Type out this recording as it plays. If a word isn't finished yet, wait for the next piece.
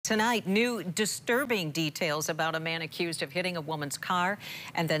Tonight, new disturbing details about a man accused of hitting a woman's car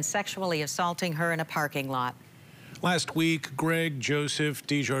and then sexually assaulting her in a parking lot. Last week, Greg Joseph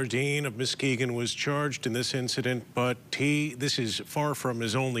Desjardins of Muskegon was charged in this incident, but this is far from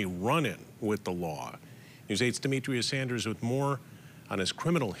his only run-in with the law. News 8's Demetrius Sanders with more on his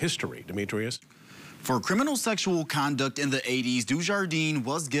criminal history. Demetrius? For criminal sexual conduct in the 80s, Desjardins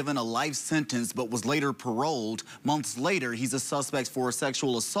was given a life sentence but was later paroled. Months later, he's a suspect for a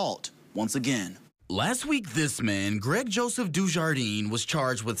sexual assault once again. Last week, this man, Greg Joseph Desjardins, was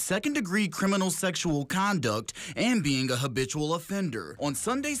charged with second-degree criminal sexual conduct and being a habitual offender. On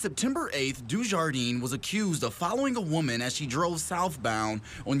Sunday, September 8th, Desjardins was accused of following a woman as she drove southbound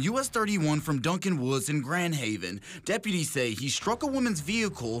on US 31 from Duncan Woods in Grand Haven. Deputies say he struck a woman's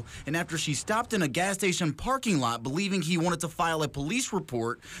vehicle, and after she stopped in a gas station parking lot believing he wanted to file a police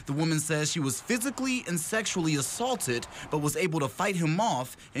report, the woman says she was physically and sexually assaulted but was able to fight him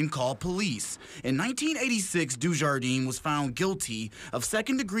off and call police. In 1986, Desjardins was found guilty of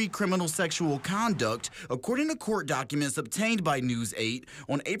second-degree criminal sexual conduct. According to court documents obtained by News 8,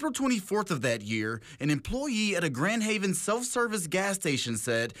 on April 24th of that year, an employee at a Grand Haven self-service gas station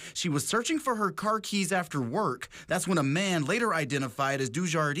said she was searching for her car keys after work. That's when a man, later identified as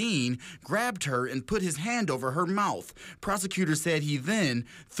Desjardins, grabbed her and put his hand over her mouth. Prosecutors said he then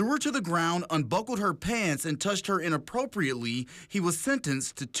threw her to the ground, unbuckled her pants, and touched her inappropriately. He was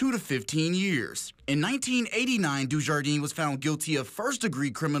sentenced to 2 to 15 years. In 1989, Desjardins was found guilty of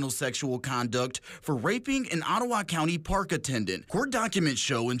first-degree criminal sexual conduct for raping an Ottawa County park attendant. Court documents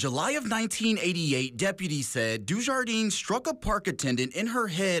show in July of 1988, deputies said Desjardins struck a park attendant in her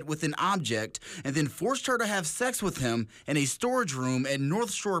head with an object and then forced her to have sex with him in a storage room at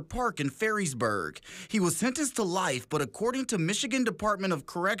North Shore Park in Ferrysburg. He was sentenced to life, but according to Michigan Department of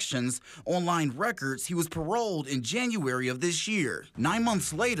Corrections online records, he was paroled in January of this year. 9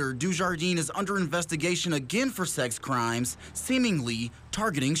 months later, Desjardins is under investigation again for sex crimes, seemingly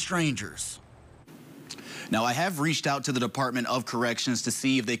targeting strangers. Now, I have reached out to the Department of Corrections to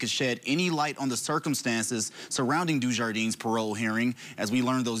see if they could shed any light on the circumstances surrounding Desjardins' parole hearing. As we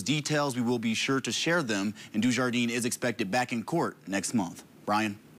learn those details, we will be sure to share them, and Desjardins is expected back in court next month. Brian?